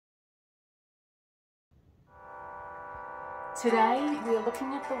Today we are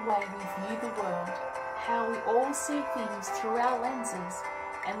looking at the way we view the world, how we all see things through our lenses,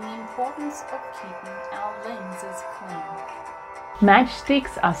 and the importance of keeping our lenses clean.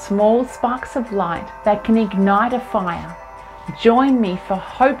 Matchsticks are small sparks of light that can ignite a fire. Join me for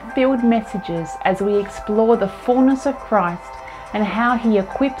hope-filled messages as we explore the fullness of Christ and how He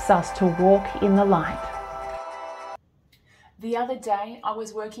equips us to walk in the light. The other day I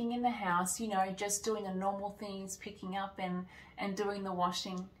was working in the house, just doing the normal things, picking up and doing the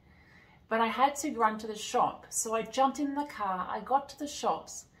washing. But I had to run to the shop, so I jumped in the car, I got to the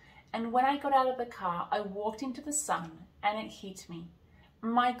shops, and when I got out of the car, I walked into the sun and it hit me.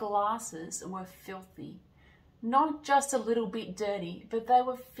 My glasses were filthy. Not just a little bit dirty, but they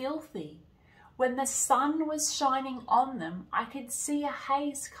were filthy. When the sun was shining on them, I could see a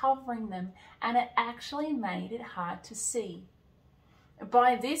haze covering them, and it actually made it hard to see.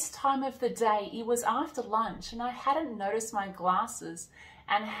 By this time of the day, it was after lunch, and I hadn't noticed my glasses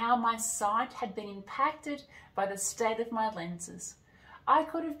and how my sight had been impacted by the state of my lenses. I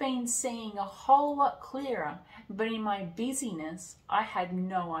could have been seeing a whole lot clearer, but in my busyness, I had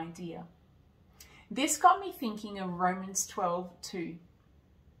no idea. This got me thinking of Romans 12:2.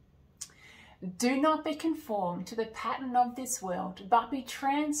 Do not be conformed to the pattern of this world, but be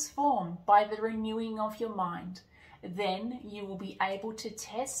transformed by the renewing of your mind. Then you will be able to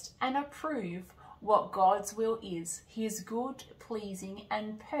test and approve what God's will is, His good, pleasing,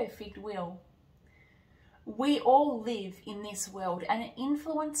 and perfect will. We all live in this world, and it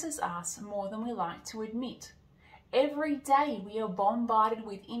influences us more than we like to admit. Every day we are bombarded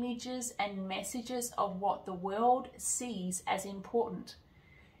with images and messages of what the world sees as important.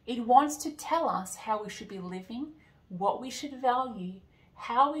 It wants to tell us how we should be living, what we should value,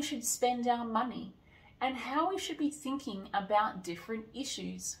 how we should spend our money, and how we should be thinking about different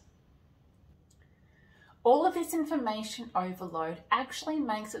issues. All of this information overload actually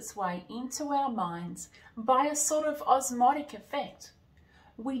makes its way into our minds by a sort of osmotic effect.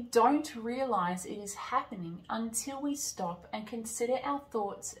 We don't realize it is happening until we stop and consider our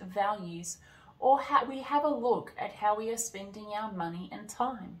thoughts, values, or how we have a look at how we are spending our money and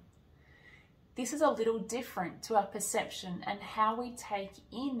time. This is a little different to our perception and how we take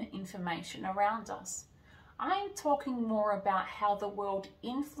in information around us. I'm talking more about how the world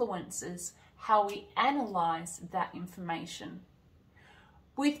influences how we analyze that information.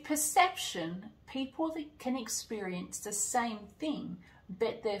 With perception, people can experience the same thing,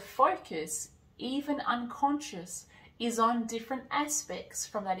 but their focus, even unconscious, is on different aspects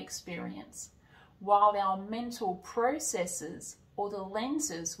from that experience, while our mental processes or the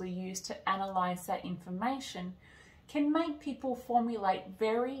lenses we use to analyze that information can make people formulate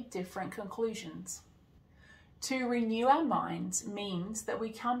very different conclusions. To renew our minds means that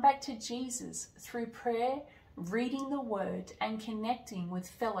we come back to Jesus through prayer, reading the Word, and connecting with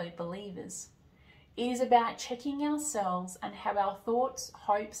fellow believers. It is about checking ourselves and how our thoughts,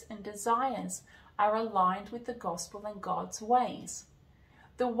 hopes, and desires are aligned with the gospel and God's ways.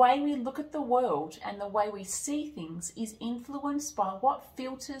 The way we look at the world and the way we see things is influenced by what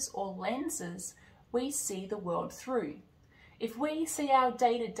filters or lenses we see the world through. If we see our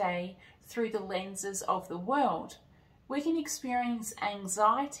day-to-day through the lenses of the world, we can experience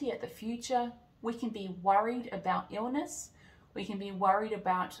anxiety at the future, we can be worried about illness, we can be worried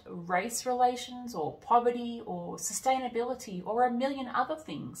about race relations or poverty or sustainability or a million other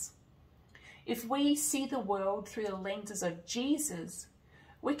things. If we see the world through the lenses of Jesus,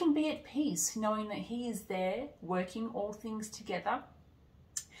 we can be at peace knowing that He is there working all things together,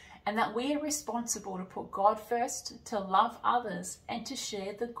 and that we are responsible to put God first, to love others, and to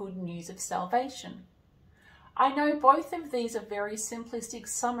share the good news of salvation. I know both of these are very simplistic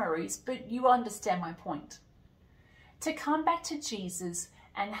summaries, but you understand my point. To come back to Jesus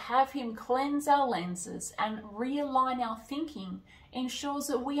and have Him cleanse our lenses and realign our thinking ensures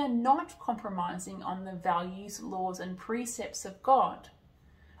that we are not compromising on the values, laws, and precepts of God.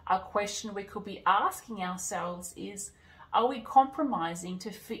 A question we could be asking ourselves is, are we compromising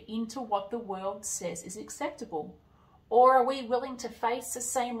to fit into what the world says is acceptable? Or are we willing to face the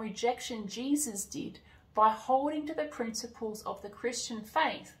same rejection Jesus did by holding to the principles of the Christian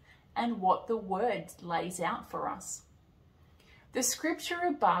faith and what the Word lays out for us? The scripture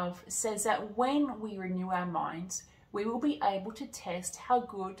above says that when we renew our minds, we will be able to test how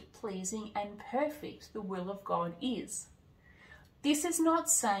good, pleasing, and perfect the will of God is. This is not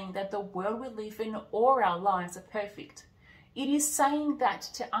saying that the world we live in or our lives are perfect. It is saying that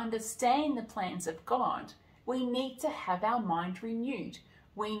to understand the plans of God, we need to have our mind renewed.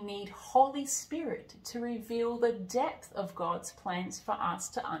 We need Holy Spirit to reveal the depth of God's plans for us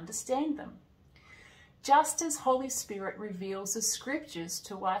to understand them. just as Holy Spirit reveals the scriptures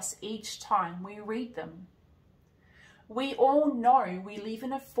to us each time we read them. We all know we live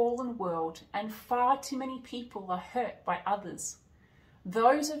in a fallen world and far too many people are hurt by others.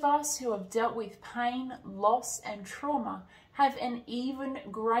 Those of us who have dealt with pain, loss and trauma have an even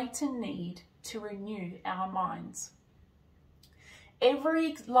greater need to renew our minds.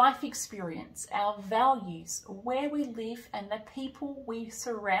 Every life experience, our values, where we live and the people we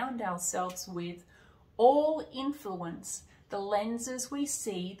surround ourselves with all influence the lenses we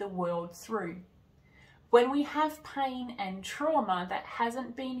see the world through. When we have pain and trauma that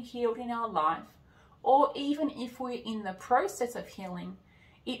hasn't been healed in our life, or even if we're in the process of healing,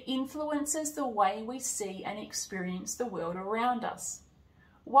 it influences the way we see and experience the world around us.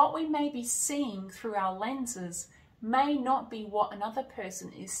 What we may be seeing through our lenses may not be what another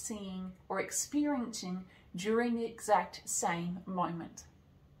person is seeing or experiencing during the exact same moment.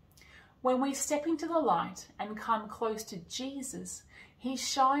 When we step into the light and come close to Jesus, he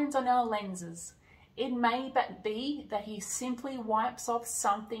shines on our lenses. It may be that he simply wipes off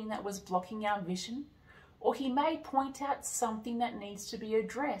something that was blocking our vision, or he may point out something that needs to be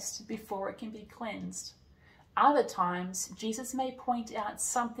addressed before it can be cleansed. Other times, Jesus may point out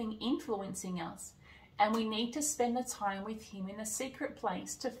something influencing us, and we need to spend the time with him in a secret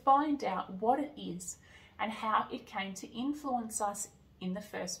place to find out what it is and how it came to influence us in the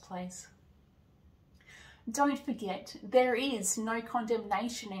first place. Don't forget, there is no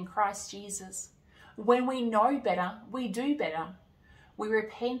condemnation in Christ Jesus. When we know better, we do better. We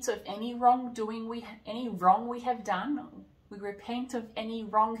repent of any wrongdoing, any wrong we have done. We repent of any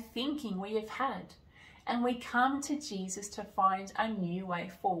wrong thinking we have had. And we come to Jesus to find a new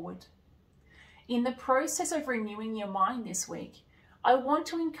way forward. In the process of renewing your mind this week, I want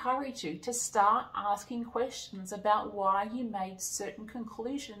to encourage you to start asking questions about why you made certain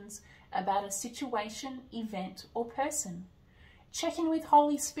conclusions about a situation, event, or person. Check in with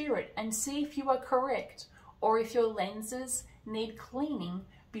Holy Spirit and see if you are correct or if your lenses need cleaning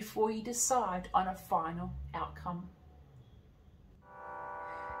before you decide on a final outcome.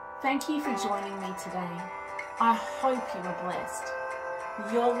 Thank you for joining me today. I hope you are blessed.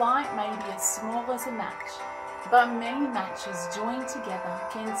 Your light may be as small as a match, but many matches joined together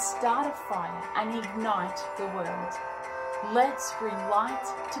can start a fire and ignite the world. Let's bring light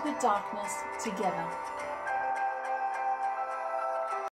to the darkness together.